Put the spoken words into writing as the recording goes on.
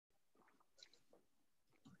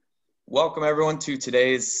Welcome everyone to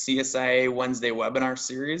today's CSIA Wednesday webinar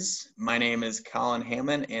series. My name is Colin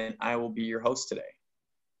Hammond and I will be your host today.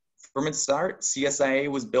 From its start,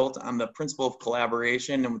 CSIA was built on the principle of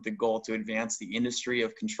collaboration and with the goal to advance the industry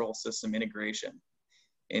of control system integration.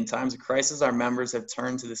 In times of crisis, our members have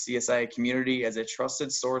turned to the CSIA community as a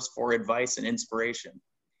trusted source for advice and inspiration.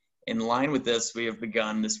 In line with this, we have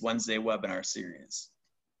begun this Wednesday webinar series.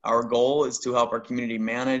 Our goal is to help our community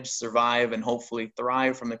manage, survive, and hopefully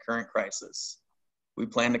thrive from the current crisis. We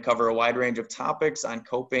plan to cover a wide range of topics on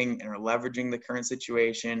coping and leveraging the current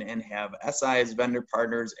situation and have SIs, vendor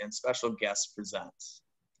partners, and special guests present.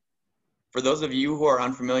 For those of you who are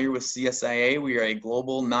unfamiliar with CSIA, we are a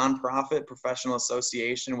global nonprofit professional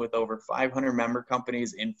association with over 500 member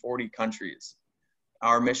companies in 40 countries.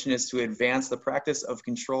 Our mission is to advance the practice of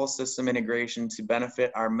control system integration to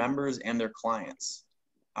benefit our members and their clients.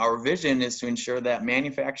 Our vision is to ensure that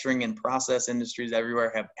manufacturing and process industries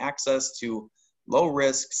everywhere have access to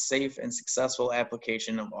low-risk, safe, and successful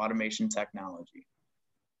application of automation technology.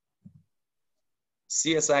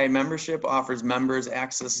 CSIA membership offers members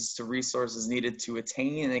access to resources needed to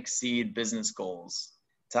attain and exceed business goals.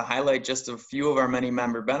 To highlight just a few of our many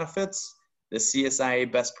member benefits, the CSIA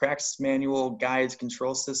Best Practice Manual guides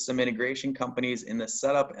control system integration companies in the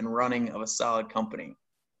setup and running of a solid company.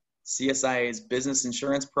 CSIA's business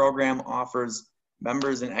insurance program offers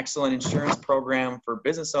members an excellent insurance program for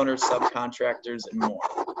business owners, subcontractors, and more.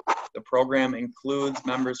 The program includes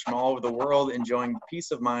members from all over the world enjoying the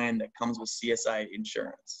peace of mind that comes with CSIA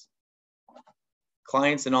insurance.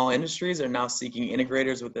 Clients in all industries are now seeking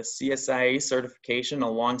integrators with a CSIA certification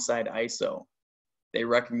alongside ISO. They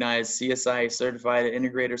recognize CSIA certified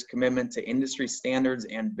integrators' commitment to industry standards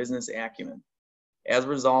and business acumen. As a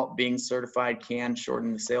result, being certified can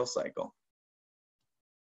shorten the sales cycle.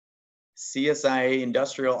 CSIA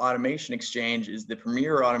Industrial Automation Exchange is the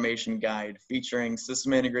premier automation guide featuring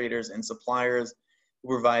system integrators and suppliers who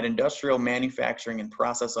provide industrial manufacturing and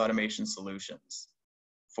process automation solutions.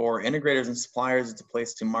 For integrators and suppliers, it's a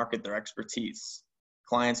place to market their expertise.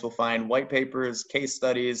 Clients will find white papers, case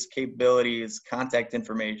studies, capabilities, contact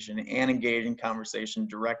information, and engage in conversation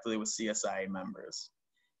directly with CSIA members.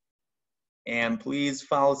 And please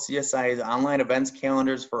follow CSIA's online events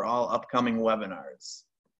calendars for all upcoming webinars.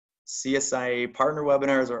 CSIA partner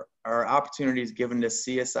webinars are opportunities given to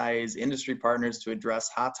CSIA's industry partners to address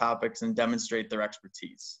hot topics and demonstrate their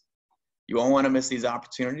expertise. You won't want to miss these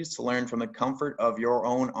opportunities to learn from the comfort of your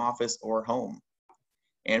own office or home.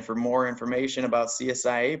 And for more information about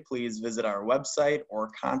CSIA, please visit our website or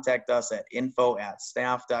contact us at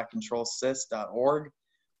info@staff.controlsys.org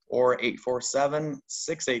or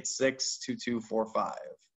 847-686-2245.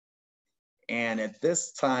 And at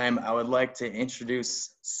this time, I would like to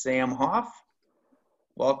introduce Sam Hoff.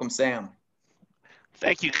 Welcome, Sam.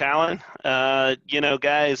 Thank you, Colin.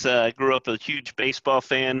 Guys, I grew up a huge baseball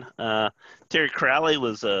fan. Terry Crowley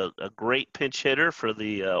was a great pinch hitter for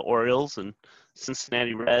the Orioles and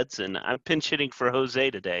Cincinnati Reds, and I'm pinch hitting for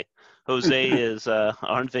Jose today. Jose is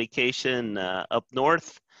on vacation up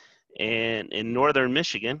north and in northern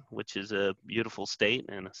Michigan, which is a beautiful state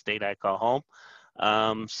and a state I call home.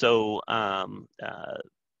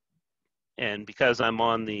 And because I'm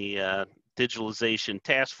on the digitalization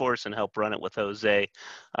task force and help run it with Jose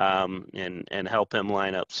and help him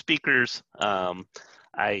line up speakers, I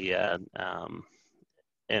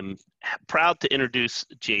am proud to introduce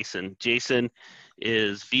Jason. Jason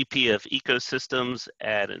is VP of Ecosystems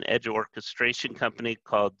at an edge orchestration company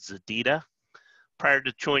called Zadita. Prior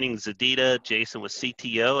to joining Zadita, Jason was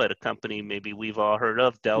CTO at a company maybe we've all heard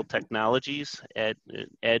of, Dell Technologies, at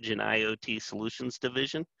Edge and IoT Solutions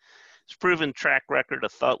Division. His proven track record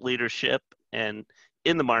of thought leadership and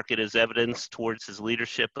in the market is evidence towards his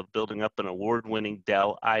leadership of building up an award-winning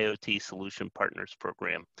Dell IoT Solution Partners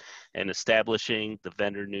program and establishing the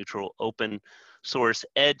vendor-neutral open source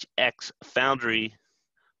EdgeX Foundry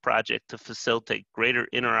project to facilitate greater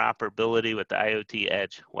interoperability with the IoT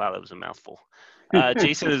Edge. Wow, that was a mouthful.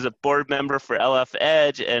 Jason is a board member for LF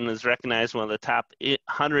Edge and is recognized one of the top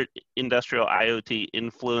 100 industrial IoT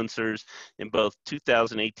influencers in both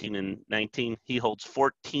 2018 and 19. He holds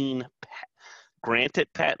 14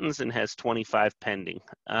 granted patents and has 25 pending.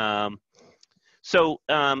 And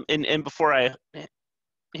before I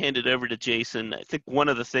hand it over to Jason, I think one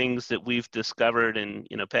of the things that we've discovered, and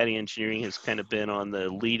Patty Engineering has kind of been on the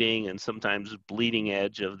leading and sometimes bleeding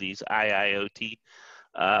edge of these IIoT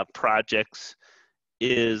projects,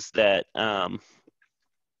 is that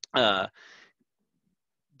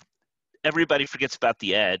everybody forgets about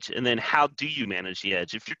the edge. And then how do you manage the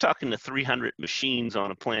edge? If you're talking to 300 machines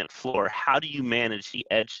on a plant floor, how do you manage the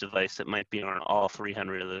edge device that might be on all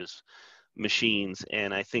 300 of those machines?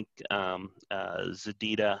 And I think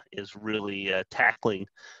Zadita is really tackling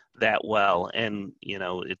that well. And, you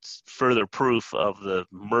know, it's further proof of the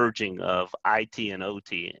merging of IT and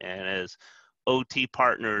OT. And as OT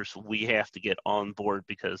partners, we have to get on board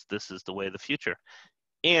because this is the way of the future.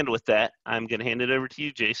 And with that, I'm going to hand it over to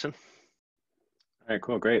you, Jason. All right,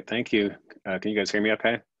 cool, great, thank you. Can you guys hear me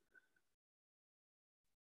okay?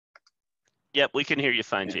 Yep, we can hear you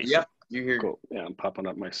fine, Jason. Yep, you hear. Cool, yeah, I'm popping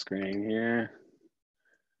up my screen here.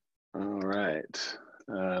 All right,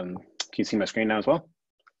 can you see my screen now as well?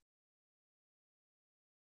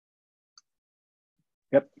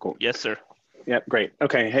 Yep, cool. Yes, sir. Yep, great.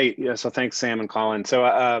 Okay, hey, yeah, so thanks, Sam and Colin. So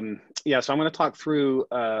yeah, so I'm going to talk through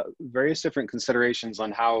various different considerations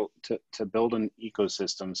on how to build an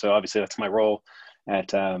ecosystem. So obviously that's my role at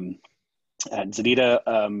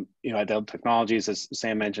Zadita. You know, at Dell Technologies, as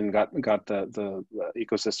Sam mentioned, got the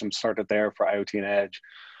ecosystem started there for IoT and Edge.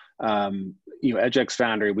 You know, EdgeX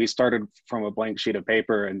Foundry, we started from a blank sheet of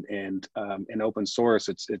paper, and in open source,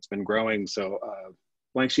 it's been growing. So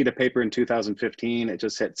blank sheet of paper in 2015, it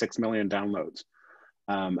just hit 6 million downloads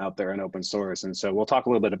out there in open source. And so we'll talk a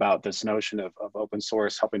little bit about this notion of open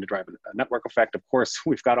source helping to drive a network effect. Of course,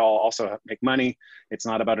 we've got to also make money. It's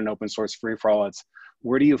not about an open source free-for-all. It's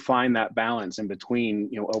where do you find that balance in between,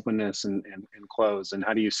 you know, openness and close, and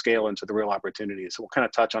how do you scale into the real opportunities? So we'll kind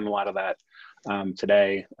of touch on a lot of that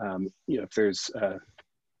today. You know,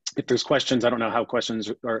 if there's questions, I don't know how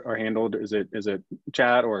questions are handled. Is it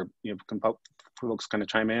chat, or, you know, can folks kind of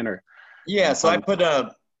chime in, or? Yeah, so I put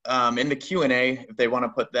in the Q&A, if they want to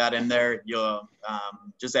put that in there, you'll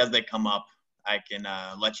just as they come up, I can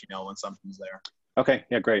let you know when something's there. Okay,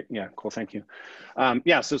 yeah, great. Yeah, cool, thank you.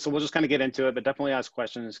 Yeah, so we'll just kind of get into it, but definitely ask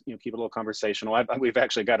questions, you know, keep it a little conversational. We've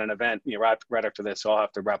actually got an event, you know, right after this, so I'll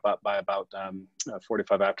have to wrap up by about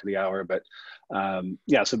 45 after the hour. But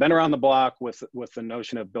yeah, so been around the block with the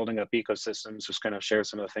notion of building up ecosystems, just kind of share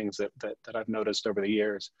some of the things that I've noticed over the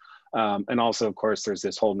years. And also, of course, there's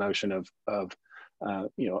this whole notion of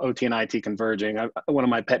you know, OT and IT converging. One of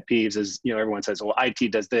my pet peeves is, you know, everyone says, well,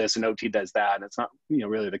 IT does this and OT does that. And it's not, you know,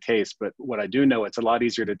 really the case. But what I do know, it's a lot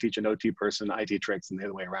easier to teach an OT person IT tricks than the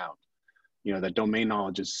other way around. You know, that domain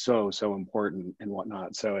knowledge is so important and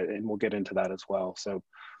whatnot. So, and we'll get into that as well. So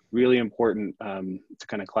really important to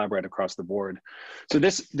kind of collaborate across the board. So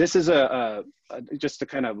this is just to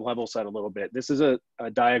kind of level set a little bit. This is a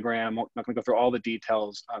diagram. I'm not going to go through all the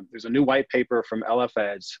details. There's a new white paper from LF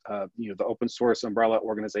Edge, you know, the open source umbrella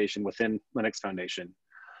organization within Linux Foundation.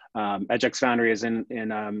 EdgeX Foundry is in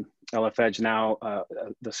LF Edge now.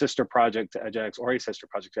 The sister project to EdgeX, or a sister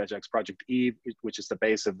project to EdgeX, Project E, which is the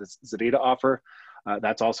base of the Zadita offer.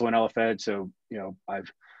 That's also in LF Edge. So, you know,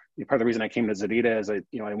 part of the reason I came to Zadita is I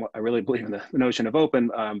really believe in the notion of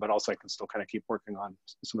open, but also I can still kind of keep working on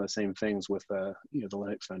some of the same things with you know, the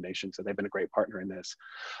Linux Foundation. So they've been a great partner in this.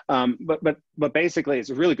 But basically, it's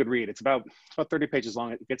a really good read. It's about 30 pages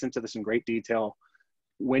long. It gets into this in great detail.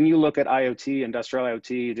 When you look at IoT, industrial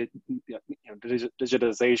IoT, you know,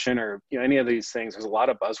 digitization, or, you know, any of these things, there's a lot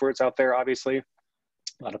of buzzwords out there. Obviously, a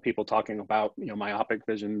lot of people talking about, you know, myopic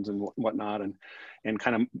visions and whatnot, and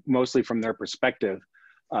kind of mostly from their perspective.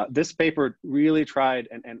 This paper really tried,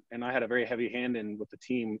 and I had a very heavy hand in with the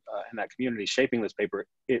team in that community shaping this paper.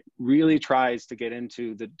 It really tries to get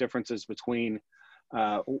into the differences between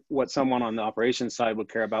what someone on the operations side would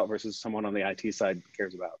care about versus someone on the IT side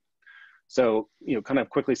cares about. So, you know, kind of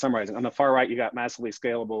quickly summarizing, on the far right, you got massively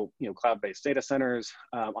scalable, you know, cloud-based data centers.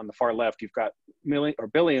 On the far left, you've got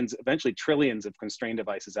billions, eventually trillions of constrained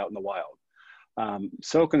devices out in the wild.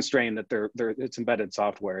 So constrained that it's embedded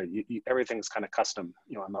software. Everything's kind of custom,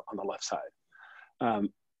 you know, on the left side.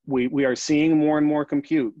 We are seeing more and more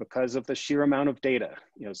compute because of the sheer amount of data.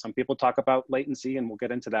 You know, some people talk about latency, and we'll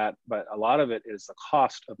get into that, but a lot of it is the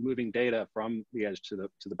cost of moving data from the edge to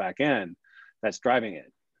the back end that's driving it.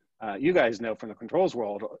 You guys know from the controls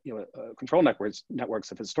world, you know, control networks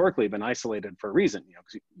have historically been isolated for a reason, you know,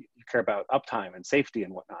 because you care about uptime and safety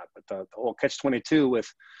and whatnot. But the whole catch-22 with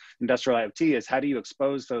industrial IoT is how do you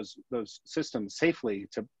expose those systems safely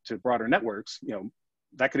to broader networks? You know,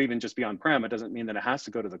 that could even just be on-prem. It doesn't mean that it has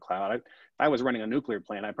to go to the cloud. If I was running a nuclear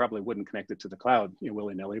plant, I probably wouldn't connect it to the cloud, you know,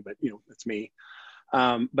 willy-nilly, but, you know, it's me.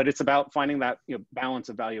 But it's about finding that, you know, balance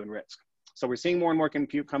of value and risk. So we're seeing more and more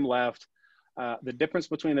compute come left. The difference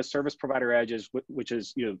between the service provider edges, which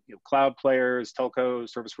is, you know, cloud players, telcos,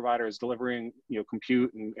 service providers delivering, you know,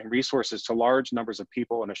 compute and resources to large numbers of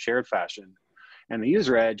people in a shared fashion, And the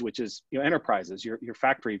user edge, which is, you know, enterprises, your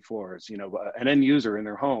factory floors, you know, an end user in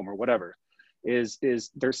their home or whatever, is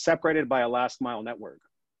they're separated by a last mile network.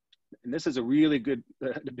 And this is a really good,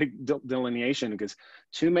 big delineation, because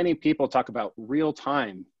too many people talk about real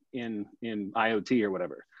time in IoT or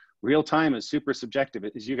whatever. Real time is super subjective.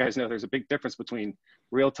 As you guys know, there's a big difference between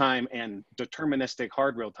real time and deterministic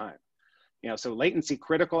hard real time. You know, so latency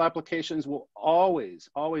critical applications will always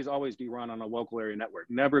be run on a local area network,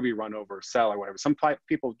 never be run over cell or whatever. Some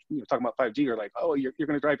people, you know, talking about 5G are like, oh, you're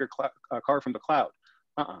going to drive your car from the cloud.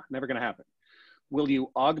 Never going to happen. Will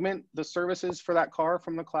you augment the services for that car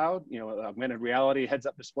from the cloud? You know, augmented reality,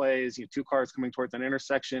 heads-up displays, you know, two cars coming towards an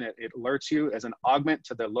intersection, it alerts you as an augment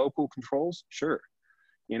to the local controls? Sure.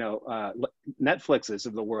 You know, Netflixes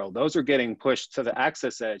of the world, those are getting pushed to the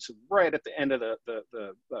access edge, right at the end of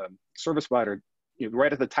the service provider, you know,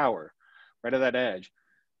 right at the tower, right at that edge,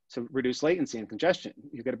 to reduce latency and congestion.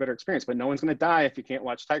 You get a better experience, but no one's going to die if you can't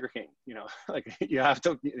watch Tiger King. You know, like you have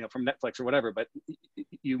to, you know, from Netflix or whatever, but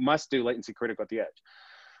you must do latency critical at the edge.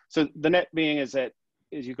 So the net being is that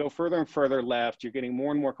as you go further and further left, you're getting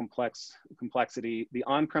more and more complexity. The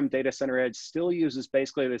on-prem data center edge still uses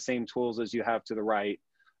basically the same tools as you have to the right.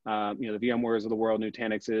 You know, the VMwares of the world,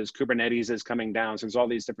 Nutanixes, Kubernetes is coming down. So there's all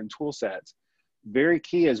these different tool sets. Very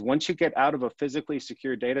key is once you get out of a physically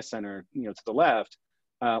secure data center, you know, to the left,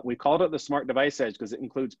 we called it the smart device edge because it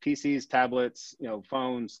includes PCs, tablets, you know,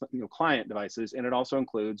 phones, you know, client devices, and it also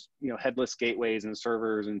includes, you know, headless gateways and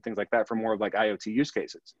servers and things like that for more of like IoT use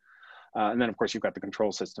cases. And then of course you've got the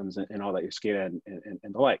control systems and all that, your SCADA and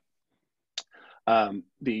the like.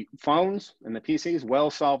 The phones and the PCs,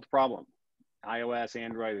 well-solved problem. iOS,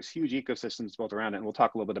 Android, there's huge ecosystems built around it, and we'll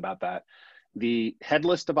talk a little bit about that. The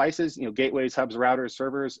headless devices, you know, gateways, hubs, routers,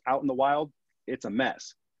 servers out in the wild, it's a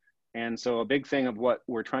mess. And so a big thing of what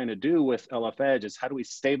we're trying to do with LF Edge is how do we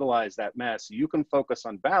stabilize that mess? You can focus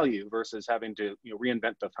on value versus having to, you know,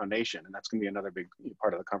 reinvent the foundation. And that's going to be another big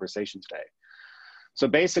part of the conversation today. So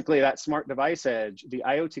basically that smart device edge, the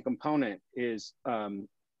IoT component is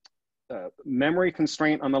memory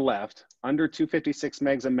constraint on the left. Under 256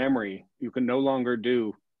 megs of memory, you can no longer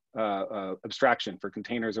do abstraction for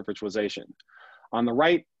containers or virtualization. On the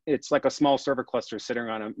right, it's like a small server cluster sitting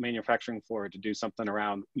on a manufacturing floor to do something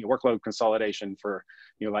around, you know, workload consolidation for,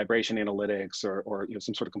 you know, vibration analytics or you know,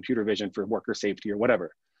 some sort of computer vision for worker safety or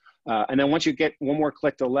whatever. And then once you get one more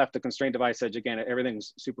click to the left, the constrained device edge, again,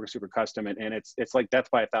 everything's super custom, and it's like death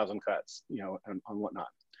by 1,000 cuts, you know, on whatnot.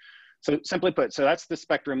 So simply put, so that's the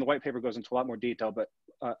spectrum. The white paper goes into a lot more detail, but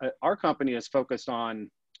our company is focused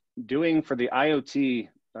on doing for the IoT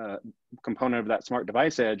component of that smart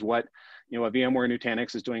device edge what, you know, a VMware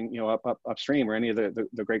Nutanix is doing, you know, upstream, or any of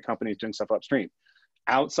the great companies doing stuff upstream,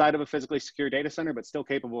 outside of a physically secure data center, but still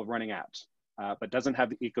capable of running apps, but doesn't have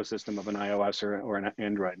the ecosystem of an iOS or an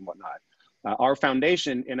Android and whatnot. Our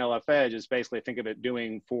foundation in LF Edge is basically, think of it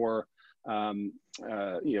doing for you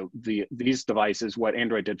know, these devices what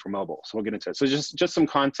Android did for mobile. So we'll get into it. So just some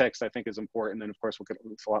context I think is important. And then of course we'll get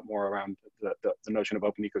a lot more around the notion of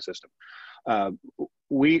open ecosystem.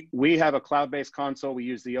 We have a cloud-based console. We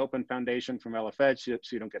use the open foundation from LF Edge so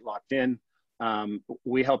you don't get locked in.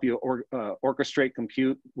 We help you orchestrate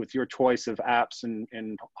compute with your choice of apps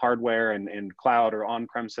and hardware and cloud or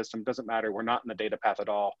on-prem system. Doesn't matter. We're not in the data path at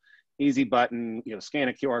all. Easy button, you know, scan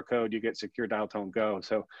a QR code, you get secure dial tone go.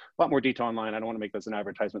 So a lot more detail online. I don't want to make this an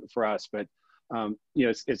advertisement for us, but you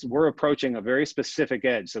know, we're approaching a very specific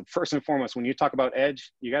edge. So first and foremost, when you talk about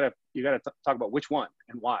edge, you gotta talk about which one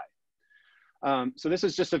and why. So this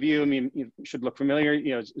is just a view. I mean, you should look familiar.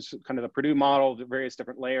 You know, it's kind of the Purdue model, the various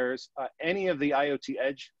different layers. Any of the IoT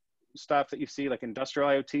edge stuff that you see, like industrial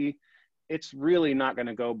IoT, it's really not going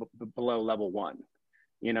to go below level 1.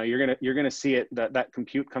 You know, you're gonna see it that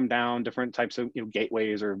compute come down, different types of, you know,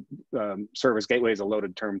 gateways or service. Gateway is a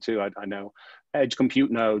loaded term too. I know edge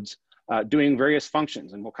compute nodes doing various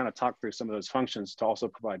functions, and we'll kind of talk through some of those functions to also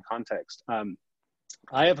provide context.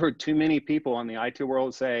 I have heard too many people in the IT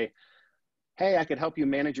world say, "Hey, I could help you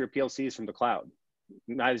manage your PLCs from the cloud."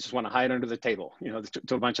 I just want to hide under the table, you know,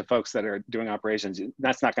 to a bunch of folks that are doing operations.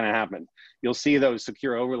 That's not going to happen. You'll see those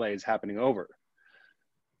secure overlays happening over.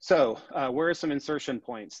 So where are some insertion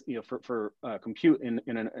points, you know, for compute in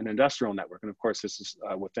an industrial network? And of course, this is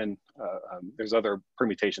within, there's other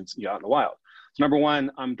permutations, you know, out in the wild. So number one,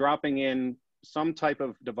 I'm dropping in some type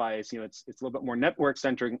of device, you know, it's a little bit more network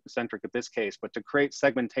centric at this case, but to create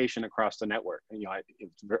segmentation across the network. And, you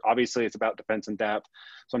know, obviously it's about defense and depth.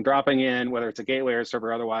 So I'm dropping in, whether it's a gateway or a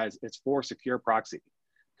server, otherwise it's for secure proxy.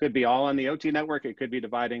 Could be all on the OT network. It could be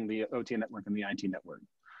dividing the OT network and the IT network,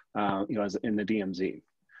 you know, as in the DMZ.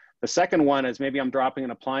 The second one is maybe I'm dropping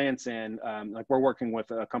an appliance in, like we're working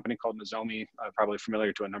with a company called Nozomi, probably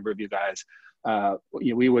familiar to a number of you guys.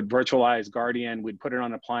 We would virtualize Guardian, we'd put it on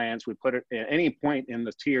an appliance, we'd put it at any point in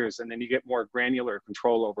the tiers, and then you get more granular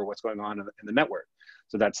control over what's going on in the network.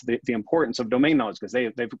 So that's the importance of domain knowledge, because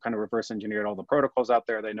they've kind of reverse engineered all the protocols out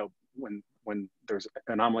there. They know when there's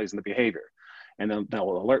anomalies in the behavior, and then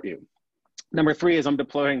they'll alert you. Number three is I'm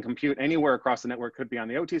deploying compute anywhere across the network. Could be on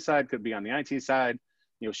the OT side, could be on the IT side.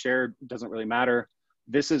 Shared doesn't really matter.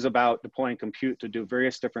 This is about deploying compute to do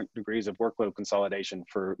various different degrees of workload consolidation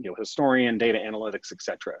for historian, data analytics,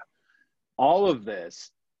 etc. All of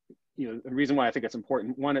this, the reason why I think it's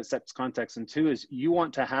important, one, it sets context, and two is you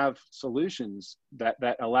want to have solutions that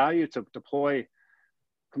allow you to deploy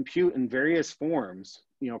compute in various forms,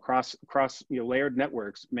 across layered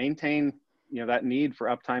networks, maintain that need for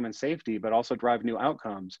uptime and safety, but also drive new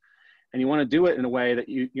outcomes. And you want to do it in a way that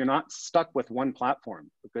you're not stuck with one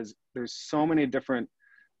platform, because there's so many different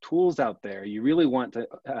tools out there. You really want to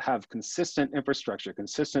have consistent infrastructure,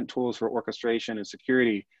 consistent tools for orchestration and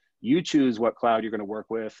security. You choose what cloud you're going to work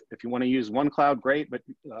with. If you want to use one cloud, great, but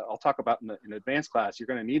I'll talk about in advanced class, you're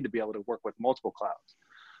going to need to be able to work with multiple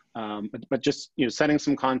clouds. But just setting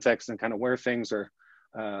some context and kind of where things are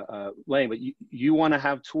laying, but you want to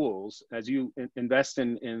have tools as you invest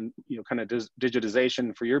in kind of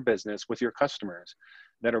digitization for your business with your customers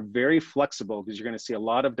that are very flexible, because you're going to see a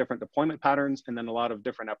lot of different deployment patterns and then a lot of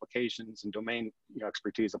different applications and domain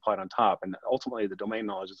expertise applied on top. And ultimately the domain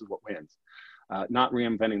knowledge is what wins, not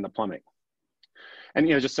reinventing the plumbing. And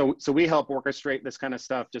just so we help orchestrate this kind of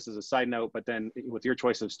stuff, just as a side note, but then with your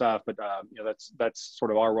choice of stuff, but that's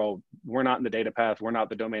sort of our role. We're not in the data path, we're not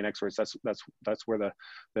the domain experts. That's where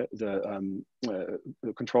the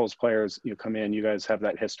controls players come in. You guys have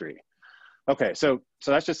that history. Okay, so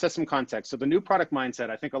that's just set some context. So the new product mindset,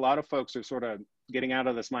 I think a lot of folks are sort of getting out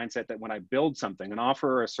of this mindset that when I build something, an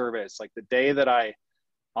offer or a service, like the day that I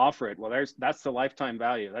offer it, well, that's the lifetime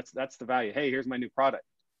value. That's the value. Hey, here's my new product.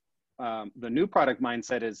 The new product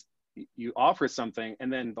mindset is you offer something,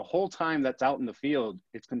 and then the whole time that's out in the field,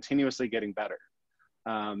 it's continuously getting better.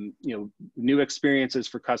 New experiences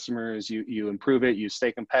for customers, you improve it, you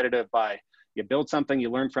stay competitive you build something, you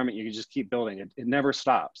learn from it, you just keep building it. It never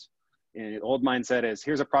stops. And the old mindset is,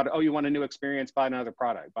 here's a product, oh, you want a new experience, buy another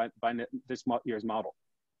product, buy this year's model.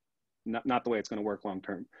 Not the way it's going to work long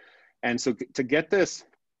term. And so to get this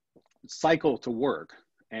cycle to work,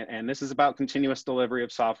 and this is about continuous delivery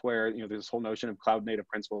of software. There's this whole notion of cloud native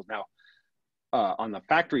principles. Now, on the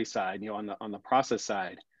factory side, on the process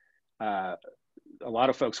side, a lot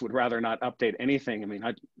of folks would rather not update anything. I mean,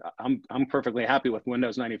 I'm perfectly happy with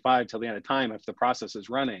Windows 95 till the end of time if the process is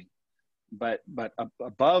running. But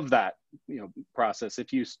above that, process,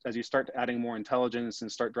 as you start adding more intelligence and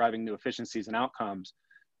start driving new efficiencies and outcomes,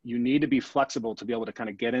 you need to be flexible to be able to kind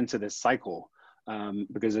of get into this cycle.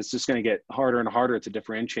 Because it's just going to get harder and harder to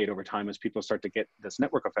differentiate over time as people start to get this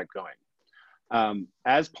network effect going.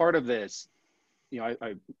 As part of this,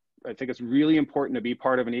 I think it's really important to be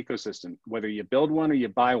part of an ecosystem. Whether you build one or you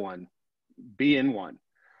buy one, be in one.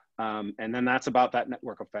 And then that's about that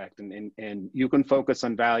network effect. And you can focus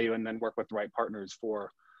on value and then work with the right partners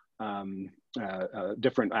for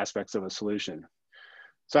different aspects of a solution.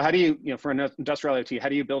 So how do you, for an industrial IoT, how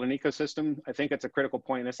do you build an ecosystem? I think it's a critical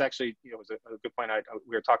point. This actually, was a good point.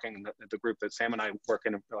 We were talking at the group that Sam and I work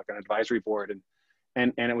in, like an advisory board,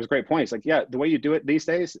 and it was a great point. It's like, yeah, the way you do it these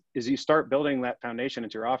days is you start building that foundation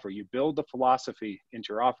into your offer. You build the philosophy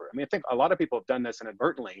into your offer. I mean, I think a lot of people have done this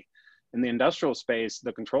inadvertently. In the industrial space,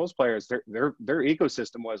 the controls players, their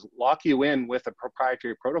ecosystem was lock you in with a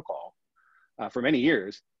proprietary protocol for many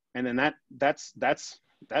years, and then that's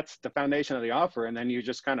the foundation of the offer. And then you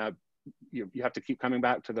just kind of, you have to keep coming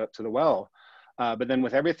back to the well. But then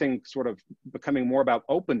with everything sort of becoming more about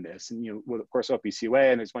openness, and with, of course,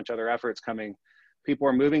 OPCUA and there's a bunch of other efforts coming, people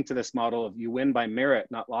are moving to this model of you win by merit,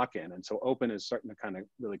 not lock-in. And so open is starting to kind of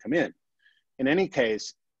really come in. In any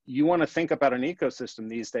case, you want to think about an ecosystem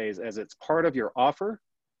these days as it's part of your offer.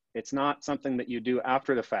 It's not something that you do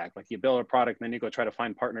after the fact. Like you build a product and then you go try to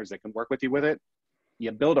find partners that can work with you with it.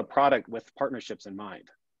 You build a product with partnerships in mind.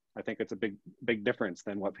 I think it's a big difference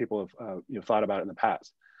than what people have thought about in the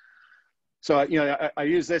past. So I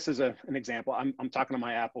use this as an example. I'm talking to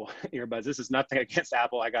my Apple earbuds. This is nothing against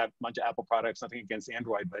Apple. I got a bunch of Apple products, nothing against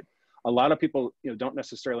Android, but a lot of people don't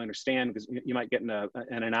necessarily understand, because you might get in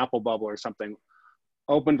an Apple bubble or something.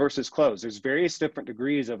 Open versus closed. There's various different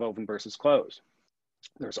degrees of open versus closed.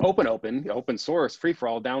 There's open source, free for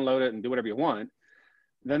all, download it and do whatever you want.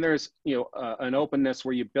 Then there's an openness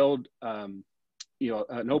where you build an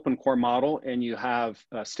open core model and you have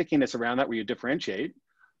stickiness around that where you differentiate.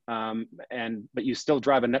 but you still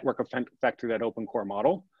drive a network effect through that open core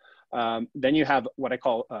model. Then you have what I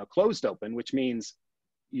call closed open, which means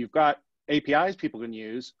you've got APIs people can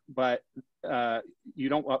use, but you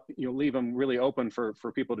don't leave them really open for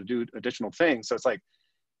people to do additional things. So it's like,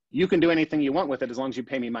 you can do anything you want with it as long as you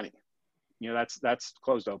pay me money. That's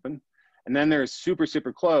closed open. And then there's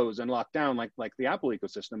super closed and locked down, like the Apple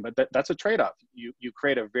ecosystem. But that's a trade-off. You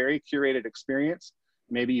create a very curated experience.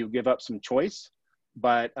 Maybe you give up some choice,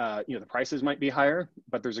 but the prices might be higher,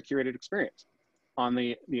 but there's a curated experience. On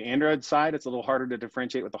the Android side, it's a little harder to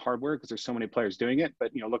differentiate with the hardware because there's so many players doing it.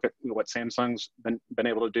 But look at what Samsung's been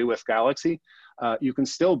able to do with Galaxy. You can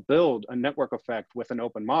still build a network effect with an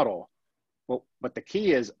open model. Well, but the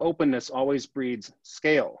key is openness always breeds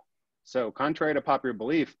scale. So contrary to popular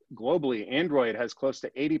belief, globally, Android has close to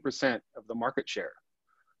 80% of the market share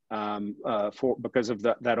because of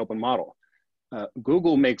that open model.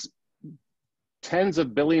 Google makes tens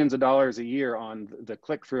of billions of dollars a year on the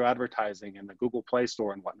click-through advertising and the Google Play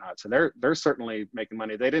Store and whatnot. So they're certainly making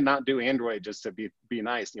money. They did not do Android just to be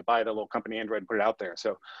nice. You buy the little company Android and put it out there.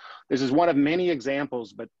 So this is one of many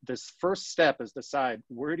examples, but this first step is decide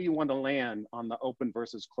where do you want to land on the open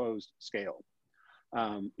versus closed scale.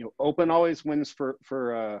 Open always wins for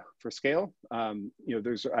scale.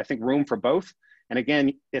 There's, I think, room for both. And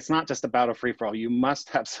again, it's not just about a free-for-all. You must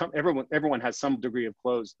have everyone has some degree of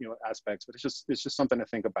closed, aspects, but it's just something to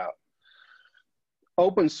think about.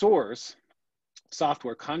 Open source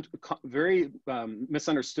software, very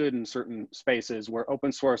misunderstood in certain spaces where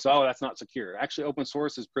open source, oh, that's not secure. Actually, open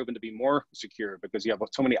source has proven to be more secure because you have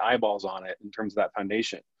so many eyeballs on it in terms of that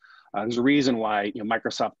foundation. There's a reason why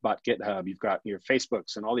Microsoft bought GitHub. You've got your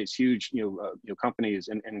Facebooks and all these huge companies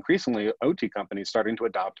and increasingly OT companies starting to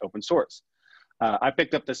adopt open source. I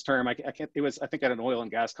picked up this term. I think at an oil and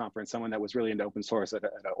gas conference, someone that was really into open source at an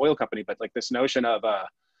oil company, but like this notion of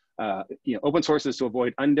open source is to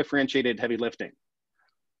avoid undifferentiated heavy lifting.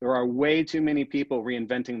 There are way too many people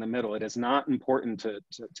reinventing the middle. It is not important to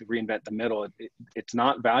reinvent the middle. It's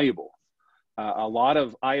not valuable. A lot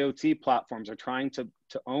of IoT platforms are trying to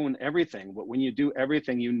own everything, but when you do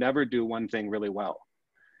everything, you never do one thing really well.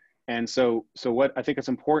 And so what I think is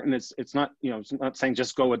important is it's not saying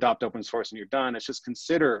just go adopt open source and you're done. It's just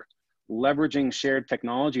consider leveraging shared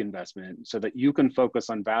technology investment so that you can focus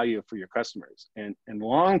on value for your customers. And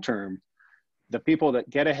long term, the people that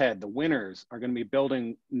get ahead, the winners, are going to be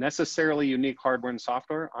building necessarily unique hardware and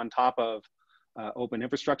software on top of open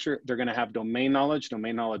infrastructure. They're going to have domain knowledge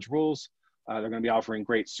rules. They're going to be offering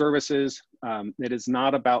great services. It is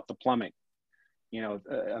not about the plumbing.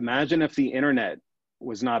 Imagine if the internet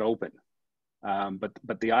was not open,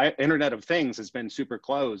 but the Internet of Things has been super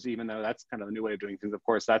closed, even though that's kind of the new way of doing things. Of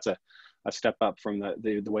course, that's a step up from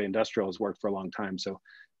the way industrial has worked for a long time. So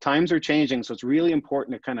times are changing. So it's really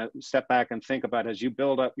important to kind of step back and think about, as you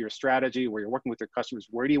build up your strategy, where you're working with your customers,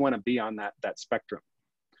 where do you want to be on that spectrum?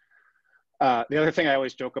 The other thing I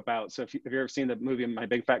always joke about, so if you've ever seen the movie My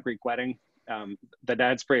Big Fat Greek Wedding, the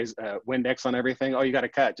dad sprays Windex on everything. Oh, you got to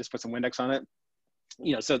cut, just put some Windex on it.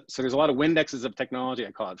 So there's a lot of Windexes of technology.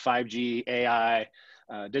 I call it 5G, AI,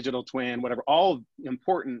 digital twin, whatever, all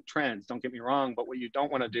important trends, don't get me wrong. But what you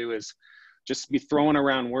don't want to do is just be throwing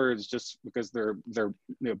around words just because they're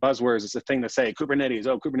buzzwords. It's a thing to say. Kubernetes,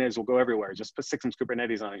 Kubernetes will go everywhere. Just stick some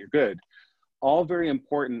Kubernetes on it, you're good. All very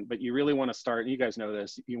important, but you really want to start, and you guys know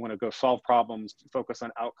this, you want to go solve problems, focus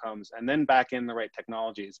on outcomes, and then back in the right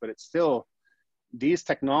technologies. But it's still, these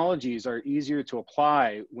technologies are easier to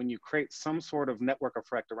apply when you create some sort of network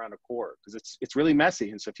effect around a core, because it's really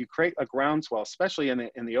messy. And so if you create a groundswell, especially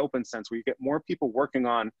in the open sense, where you get more people working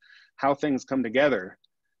on how things come together,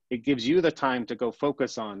 it gives you the time to go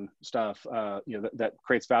focus on stuff that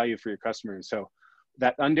creates value for your customers. So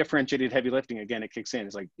that undifferentiated heavy lifting, again, it kicks in.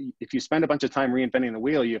 It's like, if you spend a bunch of time reinventing the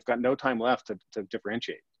wheel, you've got no time left to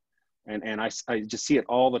differentiate. And I just see it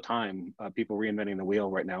all the time, people reinventing the wheel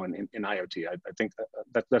right now in IoT. I think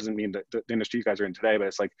that doesn't mean that the industry you guys are in today, but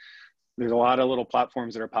it's like, there's a lot of little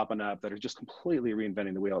platforms that are popping up that are just completely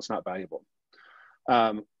reinventing the wheel. It's not valuable.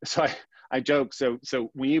 So I joke, so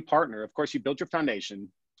when you partner, of course, you build your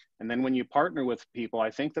foundation. And then when you partner with people,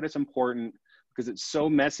 I think that it's important, because it's so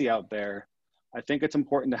messy out there. I think it's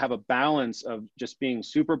important to have a balance of just being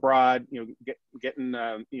super broad, getting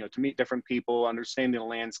to meet different people, understanding the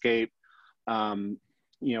landscape. I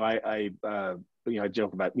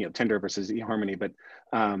joke about Tinder versus eHarmony, but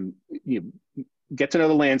you get to know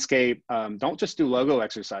the landscape. Don't just do logo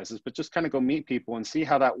exercises, but just kind of go meet people and see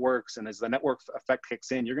how that works. And as the network effect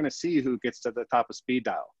kicks in, you're going to see who gets to the top of speed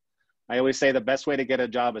dial. I always say the best way to get a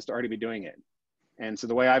job is to already be doing it. And so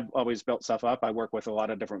the way I've always built stuff up, I work with a lot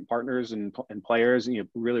of different partners and players, and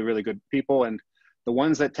really, really good people. And the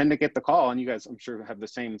ones that tend to get the call, and you guys, I'm sure, have the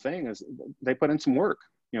same thing, is they put in some work.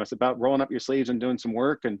 It's about rolling up your sleeves and doing some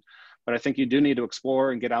work. But I think you do need to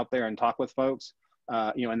explore and get out there and talk with folks.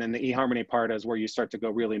 And then the eHarmony part is where you start to go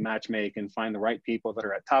really matchmake and find the right people that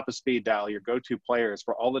are at top of speed dial, your go-to players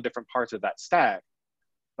for all the different parts of that stack.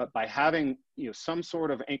 But by having some sort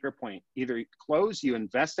of anchor point, either closed, you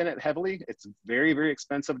invest in it heavily. It's very, very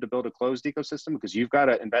expensive to build a closed ecosystem because you've got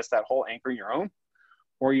to invest that whole anchor in your own,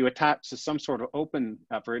 or you attach to some sort of open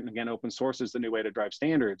effort. And again, open source is the new way to drive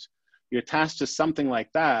standards. You attach to something like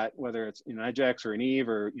that, whether it's Ajax or an Eve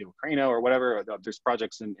or Crano or whatever. There's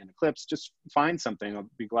projects in Eclipse. Just find something. I'll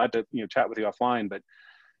be glad to chat with you offline. But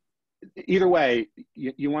either way,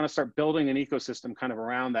 you want to start building an ecosystem kind of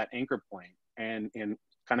around that anchor point and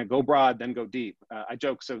kind of go broad, then go deep. I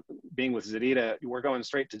joke, so being with Zadita, we're going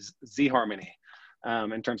straight to zHarmony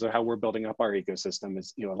in terms of how we're building up our ecosystem.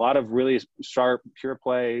 Is a lot of really sharp, pure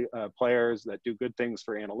play players that do good things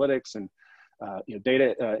for analytics and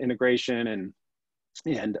data integration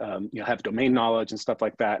and have domain knowledge and stuff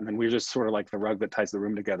like that. And then we're just sort of like the rug that ties the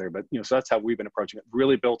room together. But so that's how we've been approaching it.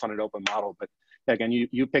 Really built on an open model. But again,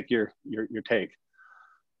 you pick your take.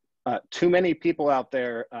 Too many people out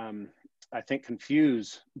there, I think,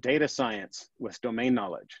 confuse data science with domain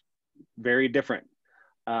knowledge. Very different.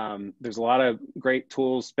 There's a lot of great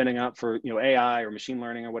tools spinning up for AI or machine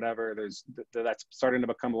learning or whatever. That's starting to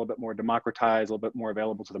become a little bit more democratized, a little bit more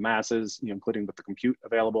available to the masses, including with the compute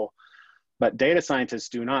available. But data scientists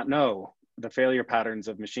do not know the failure patterns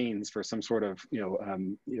of machines for some sort of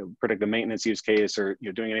predictive maintenance use case or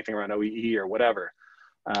doing anything around OEE or whatever.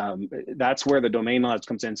 That's where the domain knowledge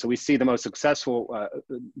comes in. So we see the most successful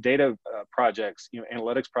data projects,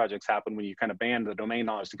 analytics projects happen when you kind of band the domain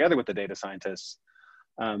knowledge together with the data scientists.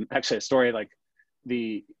 Actually, a story like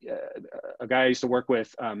a guy I used to work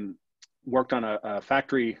with worked on a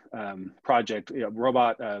factory project,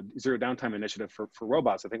 robot zero downtime initiative for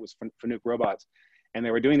robots. I think it was Fanuc Robots. And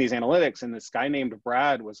they were doing these analytics, and this guy named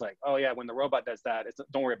Brad was like, "Oh yeah, when the robot does that,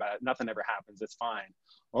 don't worry about it. Nothing ever happens. It's fine.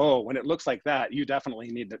 Oh, when it looks like that, you definitely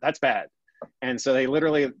need to. That's bad." And so they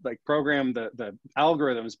literally programmed the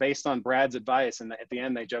algorithms based on Brad's advice, and at the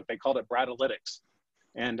end they joked they called it Bradalytics.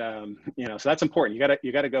 And so that's important.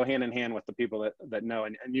 You got to go hand in hand with the people that know.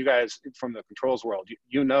 And you guys from the controls world,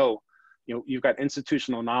 you've got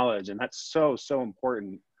institutional knowledge, and that's so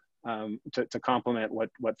important. To complement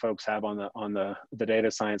what folks have on the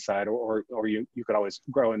data science side, or you could always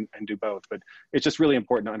grow and do both. But it's just really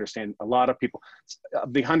important to understand. A lot of people,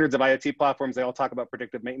 the hundreds of IoT platforms, they all talk about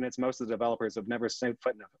predictive maintenance. Most of the developers have never set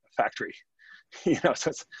foot in a factory,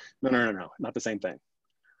 so it's no, not the same thing.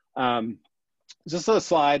 Just a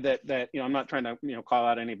slide that I'm not trying to call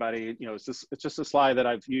out anybody. It's just a slide that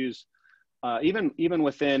I've used. Even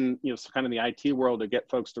within kind of the IT world, to get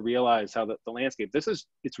folks to realize how the landscape,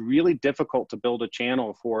 it's really difficult to build a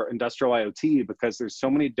channel for industrial IoT because there's so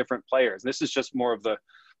many different players. This is just more of the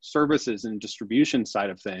services and distribution side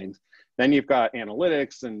of things. Then you've got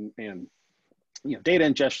analytics and data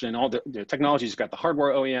ingestion, all the technologies. You've got the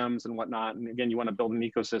hardware OEMs and whatnot. And again, you want to build an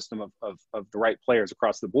ecosystem of the right players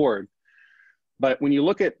across the board. But when you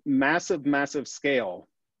look at massive scale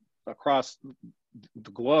across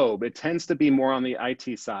the globe, it tends to be more on the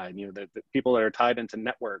IT side, the people that are tied into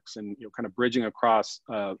networks and kind of bridging across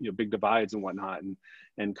big divides and whatnot,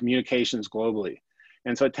 and communications globally.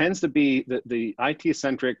 And so it tends to be the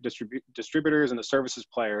IT-centric distributors and the services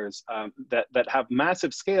players that have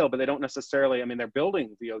massive scale, but they don't necessarily, they're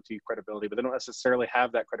building the OT credibility, but they don't necessarily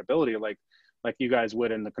have that credibility like you guys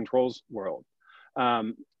would in the controls world.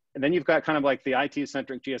 And then you've got kind of like the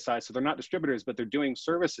IT-centric GSI, so they're not distributors, but they're doing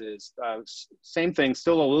services. Same thing,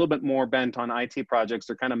 still a little bit more bent on IT projects.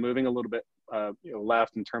 They're kind of moving a little bit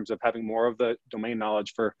left in terms of having more of the domain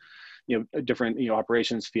knowledge for different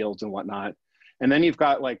operations fields and whatnot. And then you've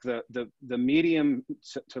got like the medium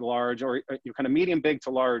to large, or kind of medium big to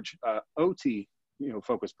large OT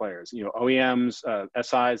focused players. OEMs,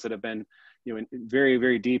 SIs that have been very,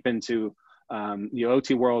 very deep into the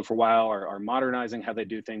OT world for a while, are modernizing how they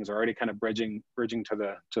do things, are already kind of bridging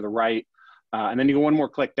to the right. And then you go one more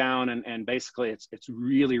click down, and basically it's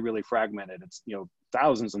really, really fragmented. It's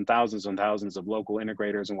thousands and thousands and thousands of local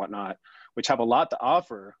integrators and whatnot, which have a lot to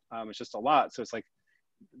offer. It's just a lot. So it's like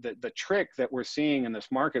the trick that we're seeing in this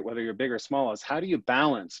market, whether you're big or small, is how do you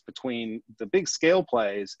balance between the big scale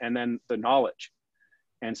plays and then the knowledge?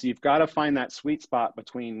 And so you've got to find that sweet spot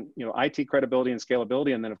between IT credibility and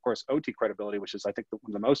scalability, and then of course OT credibility, which is I think one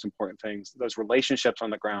of the most important things. Those relationships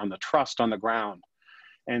on the ground, the trust on the ground,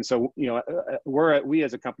 And so, we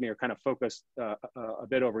as a company are kind of focused a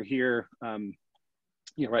bit over here,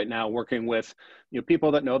 right now, working with,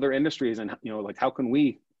 people that know their industries, and, like, how can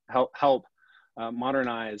we help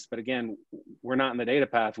modernize? But again, we're not in the data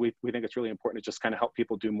path. We think it's really important to just kind of help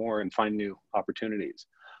people do more and find new opportunities.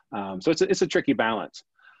 So it's a tricky balance.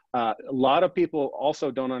 A lot of people also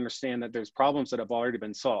don't understand that there's problems that have already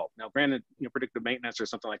been solved. Now, granted, predictive maintenance or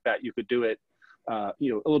something like that, you could do it, a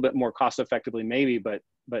little bit more cost effectively, maybe, but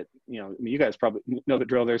you guys probably know the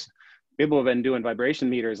drill. There's people have been doing vibration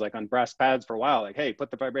meters like on brass pads for a while. Like, hey,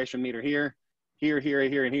 put the vibration meter here, here,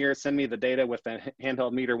 and here. Send me the data with a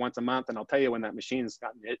handheld meter once a month, and I'll tell you when that machine's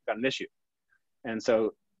got an issue. And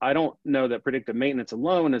so I don't know that predictive maintenance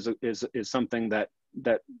alone is something that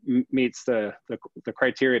meets the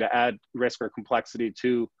criteria to add risk or complexity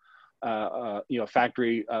to a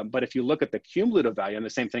factory. But if you look at the cumulative value, and the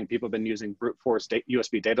same thing, people have been using brute force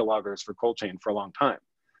USB data loggers for cold chain for a long time.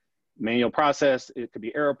 Manual process, it could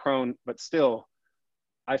be error prone, but still,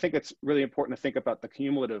 I think it's really important to think about the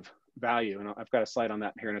cumulative value. And I've got a slide on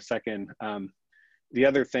that here in a second. The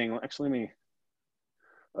other thing, actually, let me,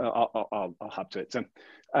 I'll hop to it. So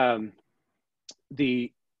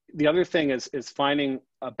the other thing is finding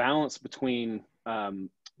a balance between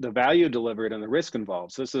the value delivered and the risk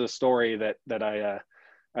involved. So this is a story that I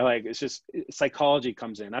like. It's just psychology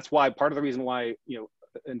comes in. That's why part of the reason why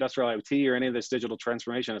industrial IoT or any of this digital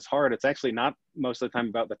transformation is hard. It's actually not most of the time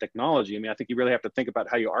about the technology. I mean, I think you really have to think about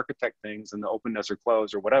how you architect things and the openness or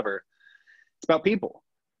close or whatever. It's about people.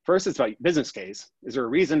 First, it's about business case. Is there a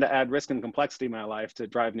reason to add risk and complexity in my life to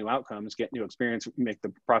drive new outcomes, get new experience, make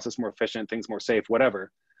the process more efficient, things more safe,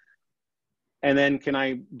 whatever? And then can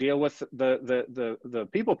I deal with the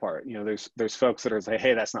people part? There's folks that are like,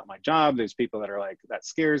 hey, that's not my job. There's people that are like, that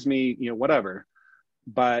scares me, whatever.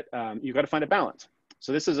 But you got to find a balance.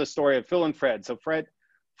 So this is a story of Phil and Fred. So Fred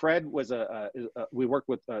was we worked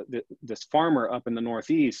with this farmer up in the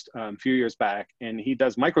Northeast a few years back, and he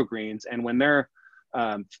does microgreens. And when their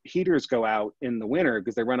heaters go out in the winter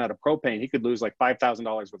because they run out of propane, he could lose like $5,000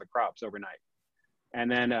 worth of crops overnight.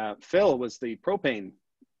 And then Phil was the propane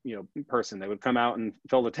person that would come out and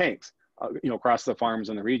fill the tanks, across the farms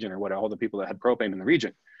in the region, or what, all the people that had propane in the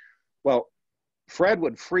region. Well, Fred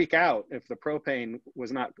would freak out if the propane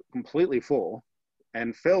was not completely full,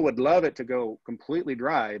 and Phil would love it to go completely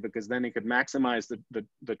dry, because then he could maximize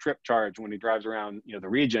the trip charge when he drives around, the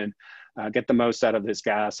region, get the most out of his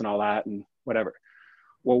gas and all that and whatever.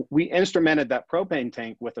 Well, we instrumented that propane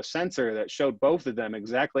tank with a sensor that showed both of them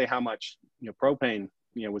exactly how much propane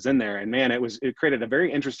was in there. And man, it created a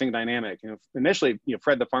very interesting dynamic. Initially,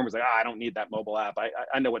 Fred the farmer was like, I don't need that mobile app.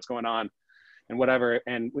 I know what's going on and whatever.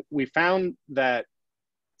 And we found that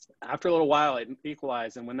after a little while, it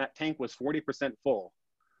equalized. And when that tank was 40% full,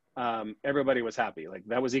 everybody was happy. Like,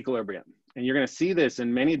 that was equilibrium. And you're going to see this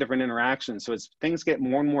in many different interactions. So as things get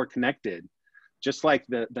more and more connected, just like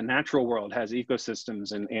the natural world has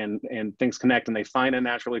ecosystems and things connect and they find a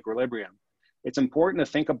natural equilibrium, it's important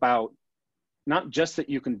to think about not just that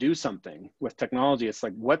you can do something with technology. It's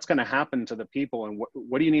like, what's going to happen to the people, and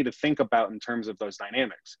what do you need to think about in terms of those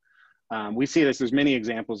dynamics? We see this, there's many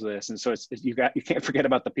examples of this. And so you can't forget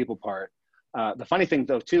about the people part. The funny thing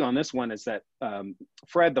though, too, on this one is that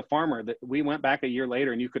Fred, the farmer, that we went back a year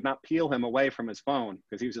later and you could not peel him away from his phone,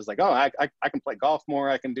 because he was just like, oh, I can play golf more.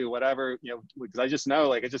 I can do whatever, because I just know,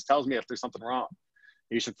 like, it just tells me if there's something wrong.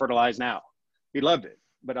 You should fertilize now. He loved it.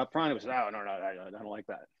 But up front, it was, oh, no, I don't like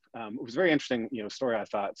that. It was a very interesting, story, I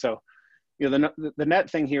thought. So, the net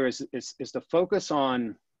thing here is to focus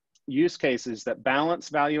on use cases that balance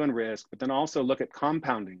value and risk, but then also look at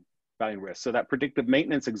compounding value and risk. So that predictive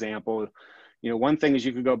maintenance example, one thing is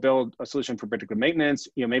you could go build a solution for predictive maintenance.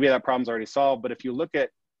 Maybe that problem's already solved, but if you look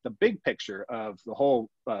at the big picture of the whole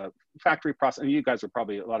factory process, and you guys are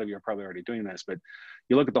probably, a lot of you are probably already doing this, but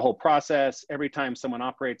you look at the whole process. Every time someone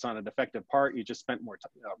operates on a defective part, you just spent more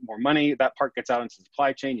money. That part gets out into the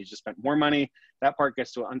supply chain, you just spent more money. That part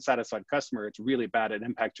gets to an unsatisfied customer. It's really bad. It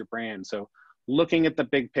impacts your brand. So looking at the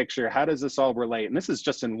big picture, how does this all relate? And this is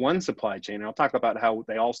just in one supply chain. And I'll talk about how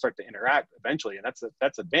they all start to interact eventually, and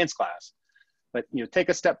that's advanced class. But take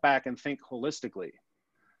a step back and think holistically.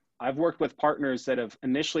 I've worked with partners that have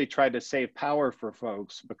initially tried to save power for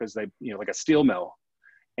folks because they, like a steel mill,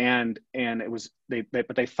 and it was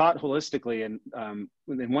but they thought holistically. And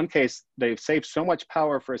in one case, they've saved so much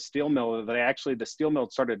power for a steel mill that the steel mill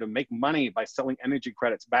started to make money by selling energy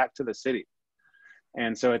credits back to the city.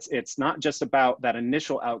 And so it's not just about that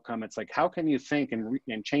initial outcome. It's like, how can you think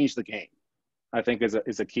and change the game? I think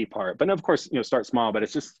is a key part. But of course, start small. But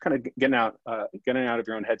it's just kind of getting out of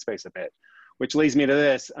your own headspace a bit. Which leads me to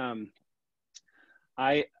this.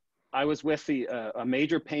 I was with a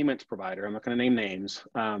major payments provider. I'm not going to name names.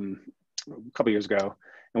 A couple years ago,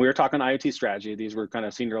 and we were talking IoT strategy. These were kind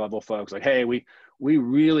of senior level folks. Like, hey, we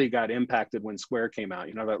really got impacted when Square came out.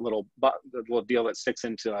 You know, that the little deal that sticks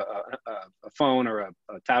into a phone or a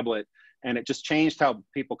tablet, and it just changed how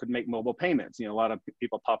people could make mobile payments. You know, a lot of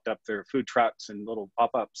people popped up their food trucks and little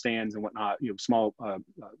pop-up stands and whatnot. You know, small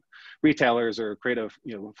retailers or creative,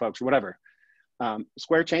 you know, folks or whatever.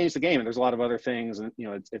 Square changed the game, and there's a lot of other things, and you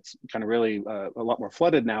know, it's kind of really a lot more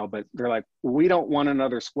flooded now. But they're like, we don't want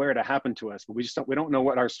another Square to happen to us, but we don't know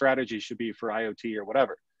what our strategy should be for IoT or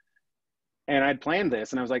whatever. And I'd planned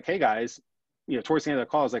this, and I was like, hey guys, you know, towards the end of the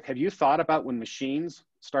call, I was like, have you thought about when machines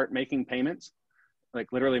start making payments? Like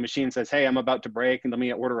literally, a machine says, hey, I'm about to break, and let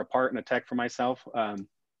me order a part and a tech for myself.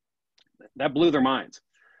 That blew their minds,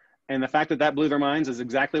 and the fact that that blew their minds is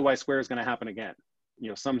exactly why Square is going to happen again. You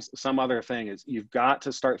know, some other thing is you've got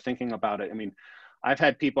to start thinking about it. I mean, I've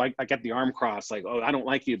had people, I get the arm crossed, like, oh, I don't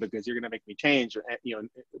like you because you're going to make me change, or, you know,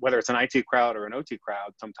 whether it's an IT crowd or an OT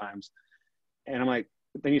crowd sometimes. And I'm like,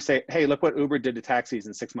 then you say, hey, look what Uber did to taxis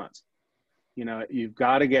in 6 months. You know, you've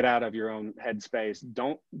got to get out of your own headspace.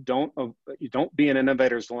 Don't be an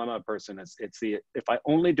innovator's dilemma person. It's the, if I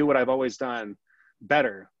only do what I've always done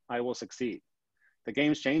better, I will succeed. The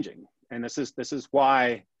game's changing. And this is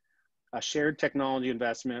why a shared technology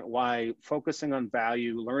investment, why focusing on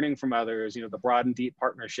value, learning from others, you know, the broad and deep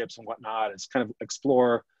partnerships and whatnot, is kind of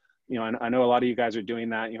explore, you know, and I know a lot of you guys are doing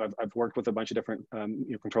that. You know, I've worked with a bunch of different, you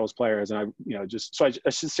know, controls players, and I just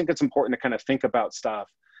think it's important to kind of think about stuff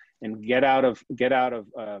and get out of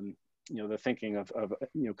you know, the thinking of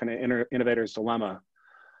you know, kind of innovator's dilemma.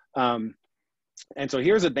 And so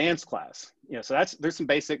here's advanced class. You know, so there's some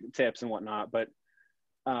basic tips and whatnot, but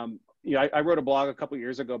you know, I wrote a blog a couple of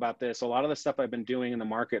years ago about this. A lot of the stuff I've been doing in the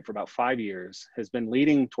market for about 5 years has been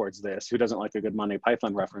leading towards this. Who doesn't like a good Monty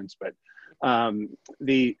Python reference? But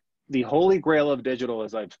the holy grail of digital,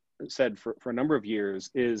 as I've said for a number of years,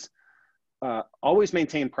 is always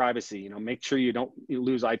maintain privacy. You know, make sure you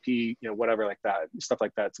lose IP, you know, whatever like that, stuff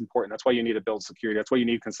like that. It's important. That's why you need to build security. That's why you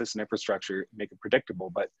need consistent infrastructure, make it predictable.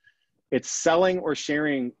 But it's selling or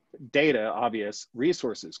sharing data, obvious,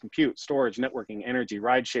 resources, compute, storage, networking, energy,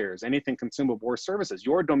 ride shares, anything consumable or services,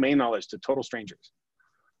 your domain knowledge to total strangers.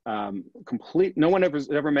 No one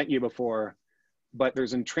ever met you before, but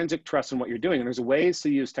there's intrinsic trust in what you're doing. And there's ways to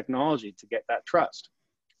use technology to get that trust.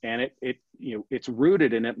 And you know, it's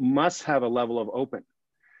rooted, and it must have a level of open.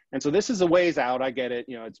 And so this is a ways out, I get it,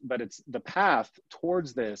 you know, but it's the path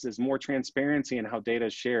towards this is more transparency in how data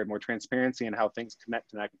is shared, more transparency in how things connect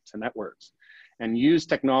to networks, and use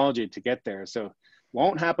technology to get there. So it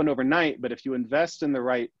won't happen overnight, but if you invest in the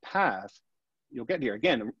right path, you'll get here.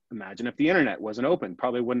 Again, imagine if the internet wasn't open,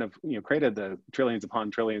 probably wouldn't have, you know, created the trillions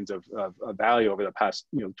upon trillions of value over the past,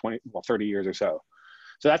 you know, 30 years or so.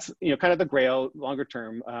 So that's, you know, kind of the grail longer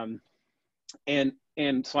term.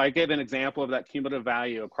 And so I gave an example of that cumulative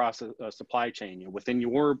value across a supply chain, you know, within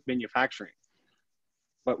your manufacturing.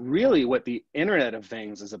 But really what the Internet of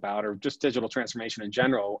Things is about, or just digital transformation in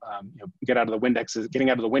general, you know, getting out of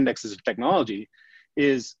the Windexes of technology,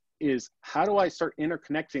 is how do I start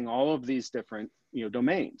interconnecting all of these different, you know,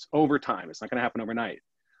 domains over time? It's not going to happen overnight.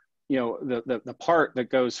 You know, the part that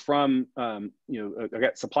goes from, you know, I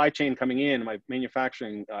got supply chain coming in, my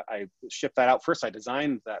manufacturing, I ship that out first. I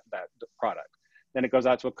design that product. Then it goes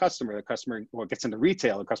out to a customer. The customer, well, gets into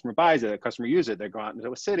retail. The customer buys it. The customer uses it. They go out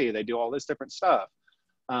into a city. They do all this different stuff,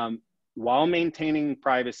 while maintaining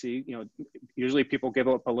privacy. You know, usually people give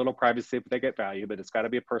up a little privacy if they get value, but it's got to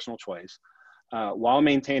be a personal choice. While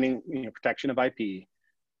maintaining, you know, protection of IP.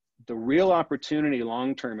 The real opportunity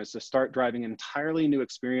long-term is to start driving entirely new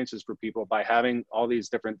experiences for people by having all these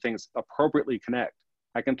different things appropriately connect.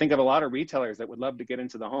 I can think of a lot of retailers that would love to get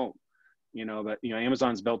into the home, you know, but, you know,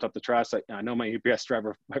 Amazon's built up the trust. I know my UPS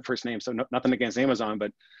driver by first name, so nothing against Amazon,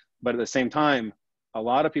 but at the same time, a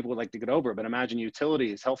lot of people would like to get over. But imagine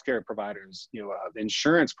utilities, healthcare providers, you know,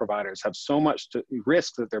 insurance providers have so much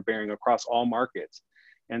risk that they're bearing across all markets.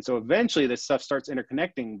 And so eventually this stuff starts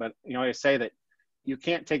interconnecting. But, you know, I say that you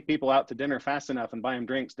can't take people out to dinner fast enough and buy them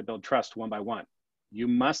drinks to build trust one by one. You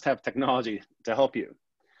must have technology to help you.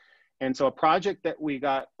 And so a project that we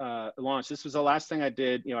got launched, this was the last thing I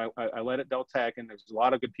did. You know, I led at Dell Tech, and there's a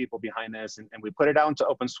lot of good people behind this, and we put it out into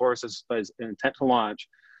open source as an intent to launch.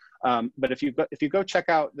 But if you go check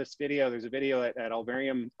out this video, there's a video at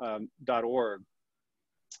alvarium.org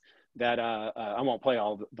that I won't play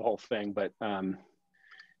the whole thing, but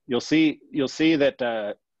you'll see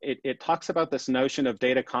that it talks about this notion of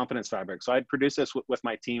data confidence fabric. So I'd produced this with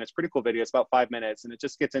my team. It's a pretty cool video. It's about 5 minutes, and it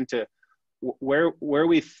just gets into where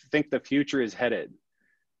we think the future is headed.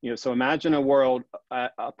 So imagine a world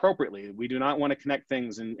appropriately. We do not want to connect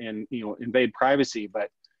things and invade privacy, but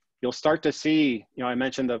you'll start to see, I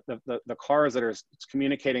mentioned the cars that are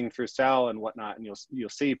communicating through cell and whatnot, and you'll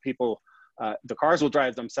see people, the cars will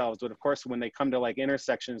drive themselves, but of course, when they come to like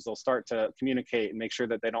intersections, they'll start to communicate and make sure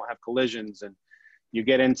that they don't have collisions. And you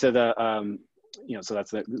get into the, so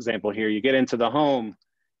that's the example here. You get into the home,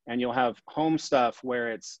 and you'll have home stuff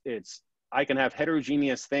where I can have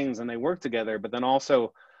heterogeneous things and they work together, but then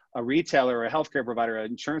also a retailer or a healthcare provider,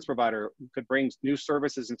 an insurance provider could bring new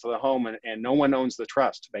services into the home, and no one owns the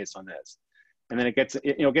trust based on this. And then it gets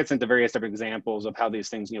into various different examples of how these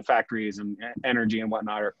things, factories and energy and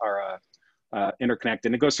whatnot are interconnected.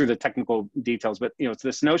 And it goes through the technical details, but it's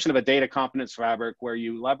this notion of a data competence fabric where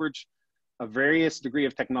you leverage a various degree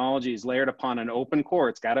of technologies layered upon an open core.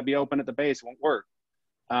 It's got to be open at the base, it won't work.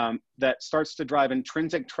 That starts to drive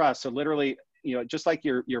intrinsic trust. So literally, just like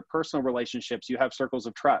your personal relationships, you have circles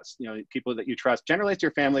of trust, people that you trust. Generally it's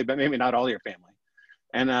your family, but maybe not all your family.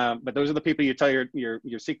 And, but those are the people you tell your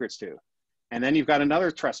secrets to. And then you've got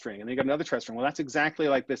another trust ring, and then you got another trust ring. Well, that's exactly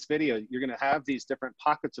like this video. You're going to have these different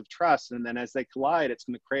pockets of trust. And then as they collide, it's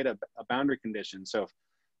going to create a boundary condition. So,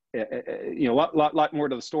 a lot more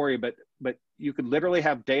to the story, but you could literally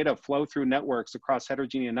have data flow through networks across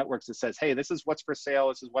heterogeneous networks that says, hey, this is what's for sale.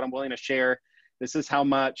 This is what I'm willing to share. This is how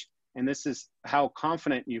much. And this is how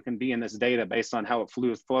confident you can be in this data based on how it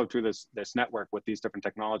flowed through this network with these different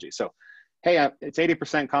technologies. So, hey, it's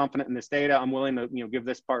 80% confident in this data. I'm willing to give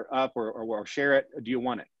this part up or share it. Do you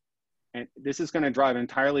want it? And this is going to drive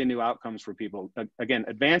entirely new outcomes for people. Again,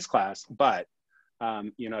 advanced class, but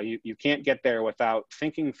you can't get there without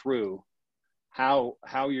thinking through how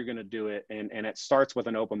you're going to do it, and it starts with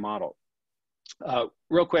an open model.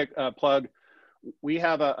 Real quick plug. We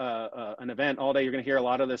have an event all day. You're going to hear a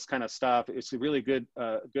lot of this kind of stuff. It's a really good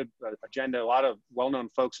agenda. A lot of well-known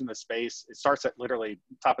folks in the space. It starts at literally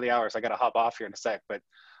top of the hour, so I got to hop off here in a sec. But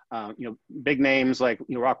big names like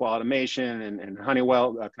Rockwell Automation and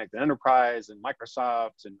Honeywell Connected Enterprise and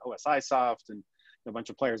Microsoft and OSI Soft and a bunch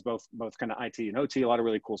of players, both kind of IT and OT. A lot of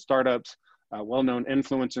really cool startups, well-known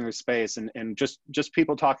influencers in the space, and just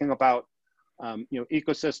people talking about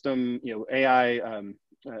ecosystem, AI.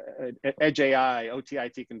 Edge AI, OT,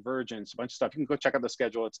 IT convergence, a bunch of stuff. You can go check out the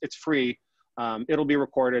schedule. It's free. It'll be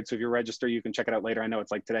recorded, so if you register, you can check it out later. I know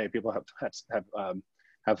it's like today, people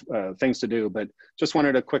have things to do, but just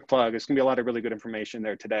wanted a quick plug. It's gonna be a lot of really good information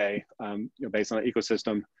there today, based on the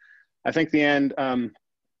ecosystem. I think in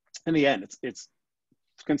the end, it's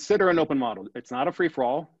consider an open model. It's not a free for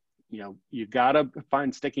all. You gotta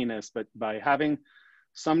find stickiness, but by having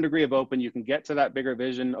some degree of open, you can get to that bigger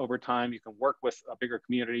vision over time. You can work with a bigger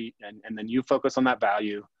community, and then you focus on that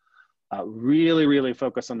value. Really, really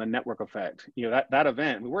focus on the network effect. That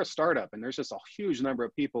event, we're a startup, and there's just a huge number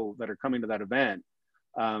of people that are coming to that event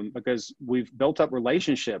because we've built up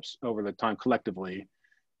relationships over the time collectively.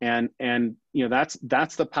 And that's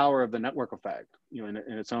the power of the network effect, in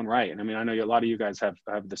its own right. And I mean, I know a lot of you guys have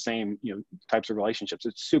the same, types of relationships.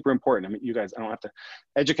 It's super important. I mean, you guys, I don't have to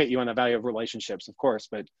educate you on the value of relationships, of course,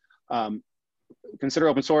 but consider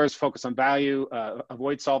open source, focus on value,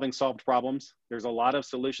 avoid solving solved problems. There's a lot of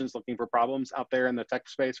solutions looking for problems out there in the tech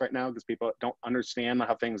space right now because people don't understand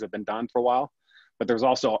how things have been done for a while, but there's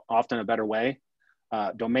also often a better way.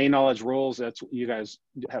 Domain knowledge rules, that's you guys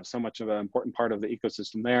have so much of an important part of the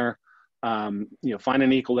ecosystem there. Find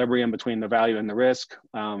an equilibrium between the value and the risk,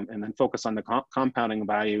 and then focus on the compounding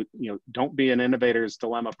value. Don't be an innovator's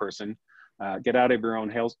dilemma person. Get out of your own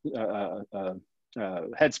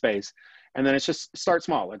headspace. And then it's just start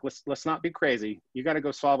small. Like let's not be crazy. You got to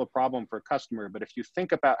go solve a problem for a customer. But if you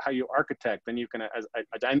think about how you architect, then you can,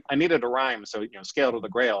 I needed a rhyme. So, scale to the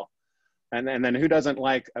grail. And then who doesn't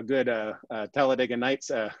like a good Talladega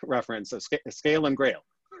Nights reference, a scale and grail?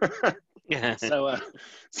 Yeah. So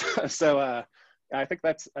I think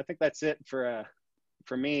that's it for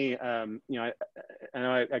me. I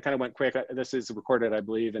know I kind of went quick. This is recorded, I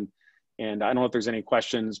believe, and I don't know if there's any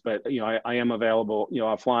questions, but I am available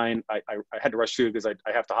offline. I had to rush through because I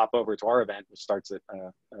have to hop over to our event, which starts at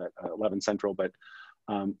 11 Central. But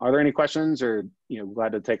are there any questions, or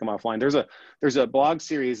glad to take them offline? There's a blog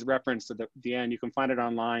series referenced at the end. You can find it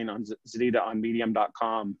online on Zadida on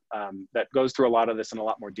medium.com that goes through a lot of this in a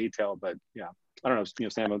lot more detail. But yeah, I don't know,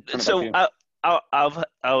 Sam. So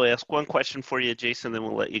I'll ask one question for you, Jason, then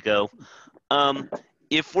we'll let you go.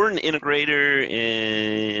 If we're an integrator,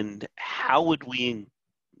 and how would we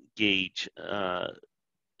engage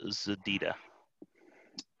Zadida?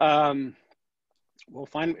 Well,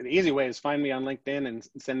 the easy way is find me on LinkedIn and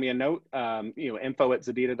send me a note.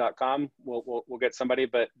 Info@zadita.com. We'll get somebody,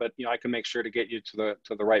 but I can make sure to get you to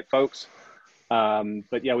the right folks.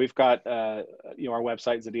 But yeah, we've got our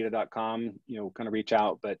website zadita.com. Kind of reach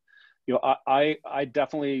out. But I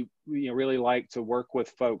definitely really like to work with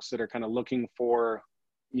folks that are kind of looking for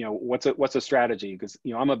what's a strategy, because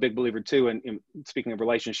I'm a big believer too. And speaking of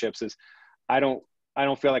relationships, is I don't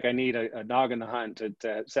feel like I need a dog in the hunt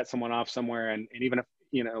to set someone off somewhere. And even if,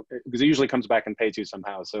 because it usually comes back and pays you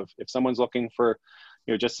somehow. So if someone's looking for,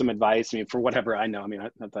 just some advice, for whatever I know,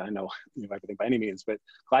 not that I know everything by any means, but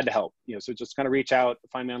glad to help, so just kind of reach out,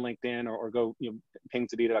 find me on LinkedIn or go, ping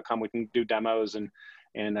zadita.com. We can do demos and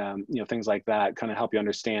things like that, kind of help you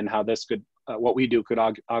understand how this could, what we do could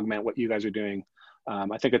augment what you guys are doing.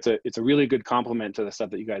 I think it's a really good complement to the stuff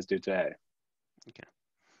that you guys do today. Okay.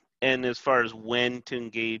 And as far as when to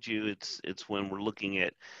engage you, it's when we're looking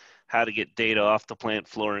at how to get data off the plant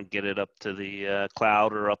floor and get it up to the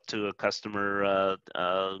cloud or up to a customer.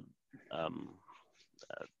 I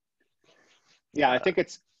think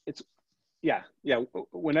it's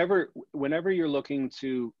whenever you're looking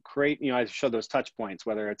to create, I showed those touch points,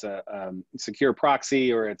 whether it's a secure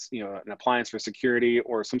proxy or it's an appliance for security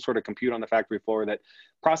or some sort of compute on the factory floor that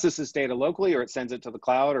processes data locally, or it sends it to the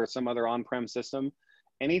cloud or some other on-prem system.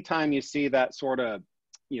 Anytime you see that sort of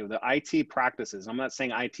the IT practices, I'm not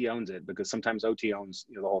saying IT owns it, because sometimes OT owns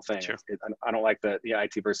the whole thing. Sure. I don't like the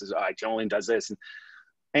IT versus IT only does this. And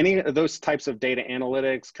any of those types of data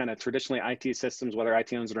analytics, kind of traditionally IT systems, whether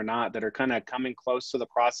IT owns it or not, that are kind of coming close to the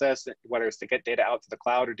process, whether it's to get data out to the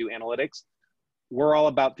cloud or do analytics, we're all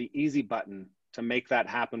about the easy button to make that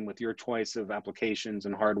happen with your choice of applications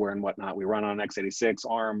and hardware and whatnot. We run on x86,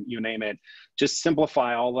 ARM, you name it. Just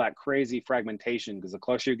simplify all that crazy fragmentation, because the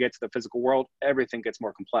closer you get to the physical world, everything gets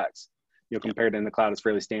more complex. Compared to in the cloud, it's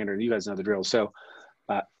fairly standard. You guys know the drill. So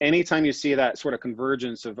anytime you see that sort of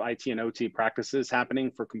convergence of IT and OT practices happening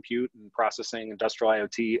for compute and processing, industrial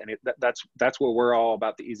IoT, and that's where we're all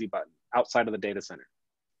about the easy button outside of the data center.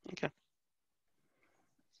 Okay.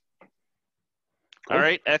 Cool. All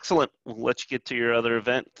right. Excellent. We'll let you get to your other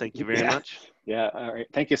event. Thank you very much. Yeah. All right.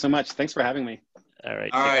 Thank you so much. Thanks for having me. All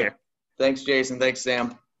right. All Take right. care. Thanks, Jason. Thanks,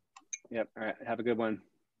 Sam. Yep. All right. Have a good one.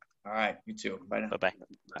 All right. You too. Bye now. Bye-bye.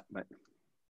 Bye.